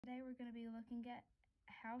Today we're going to be looking at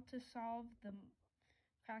how to solve the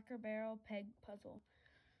Cracker Barrel peg puzzle.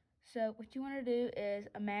 So what you want to do is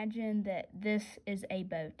imagine that this is a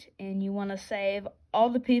boat and you want to save all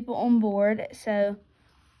the people on board. So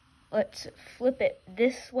let's flip it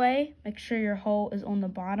this way. Make sure your hole is on the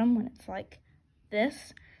bottom when it's like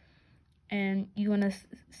this. And you want to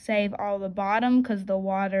save all the bottom because the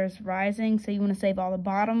water is rising. So you want to save all the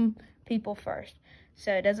bottom people first.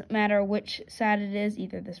 So it doesn't matter which side it is,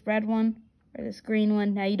 either this red one or this green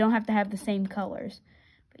one. Now you don't have to have the same colors,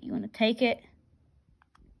 but you want to take it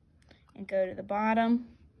and go to the bottom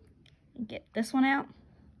and get this one out.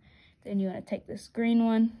 Then you want to take this green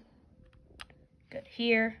one, go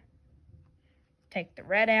here, take the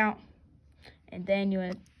red out, and then you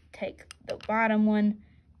want to take the bottom one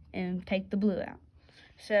and take the blue out.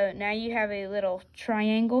 So now you have a little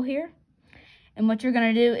triangle here. And what you're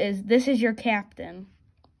going to do is, this is your captain.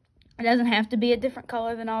 It doesn't have to be a different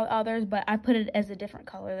color than all the others, but I put it as a different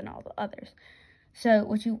color than all the others. So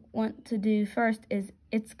what you want to do first is,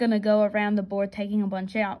 it's going to go around the board taking a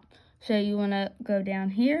bunch out. So you want to go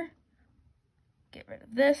down here, get rid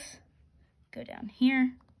of this, go down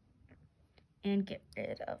here, and get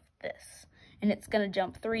rid of this. And it's going to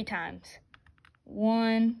jump 3 times.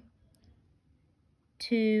 1,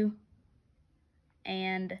 2,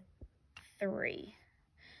 and 3.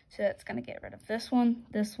 So that's going to get rid of this one,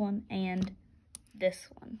 and this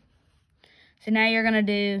one. So now you're going to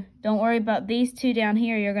do, don't worry about these 2 down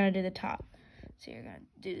here, you're going to do the top. So you're going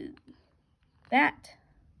to do that,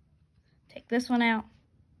 take this one out,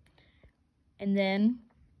 and then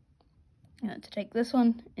you want to take this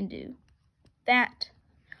one and do that,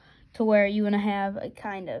 to where you want to have a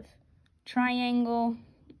kind of triangle,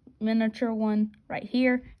 miniature one right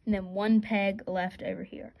here, and then 1 peg left over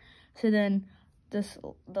here. So then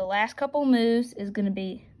the last couple moves is going to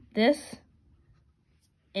be this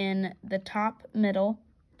in the top middle.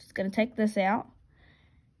 Just going to take this out,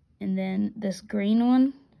 and then this green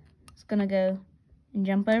one is going to go and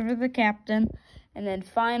jump over the captain, and then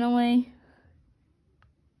finally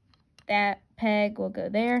that peg will go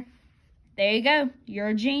there. There you go. You're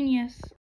a genius.